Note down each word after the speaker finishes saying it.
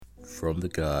from the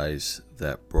guys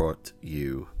that brought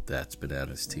you That's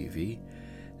Bananas TV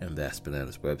and That's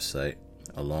Bananas website,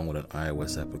 along with an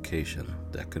iOS application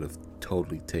that could have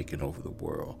totally taken over the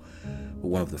world. But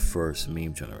one of the first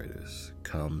meme generators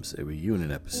comes a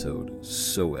reunion episode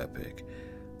so epic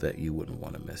that you wouldn't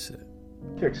want to miss it.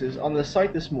 Fixes on the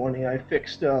site this morning. I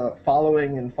fixed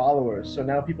following and followers, so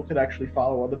now people could actually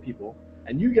follow other people,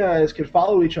 and you guys could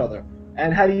follow each other.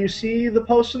 And how do you see the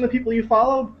posts and the people you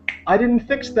followed? I didn't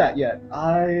fix that yet.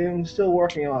 I am still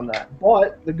working on that.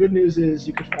 But the good news is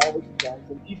you can follow your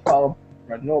friends and defollow,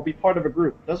 and they'll be part of a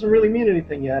group. Doesn't really mean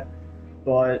anything yet,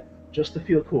 but just to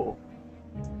feel cool.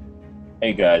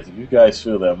 Hey guys, if you guys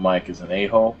feel that Mike is an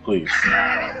a-hole, please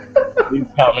leave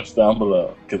comments down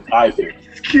below, because I feel.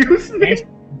 Excuse me.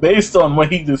 Based on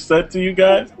what he just said to you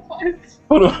guys,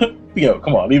 hold on, yo,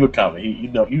 come on, leave a comment. You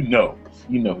know who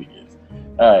he is.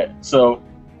 All right, so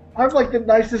I'm like the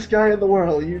nicest guy in the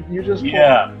world. You just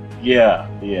yeah.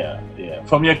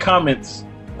 From your comments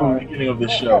from the beginning of the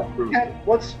show.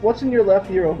 What's in your left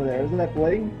ear over there? Isn't that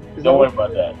bling? Don't worry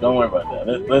about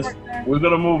that. We're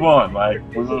gonna move on, Mike.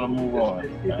 We're gonna move on.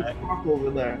 It's sparkle over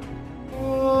there.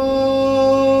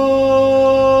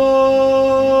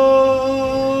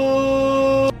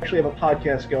 Actually have a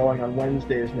podcast going on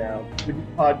Wednesdays now. We do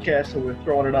a podcast, so we're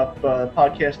throwing it up.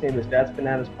 Podcast name is That's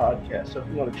Bananas Podcast. So if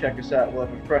you want to check us out, we'll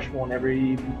have a fresh one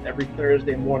every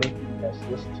Thursday morning for you guys to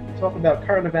listen to. We talk about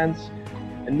current events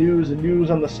and news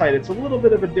on the site. It's a little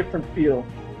bit of a different feel,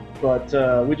 but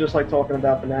we just like talking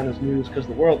about bananas news because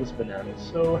the world is bananas.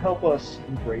 So help us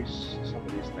embrace some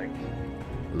of these things.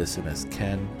 Listen as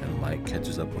Ken and Mike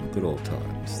catches up on good old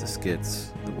times, the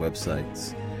skits, the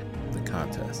websites, the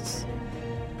contests,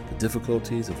 the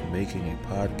difficulties of making a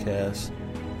podcast,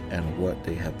 and what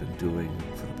they have been doing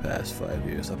for the past 5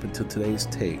 years, up until today's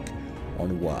take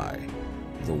on why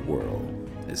the world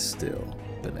is still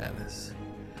bananas.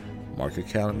 Mark your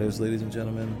calendars, ladies and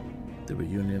gentlemen. The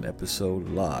reunion episode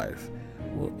live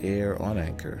will air on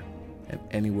Anchor and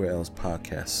anywhere else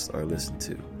podcasts are listened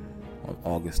to on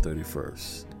August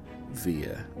 31st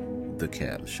via The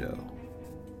Cam Show.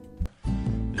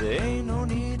 There ain't no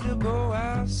need to go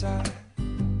outside.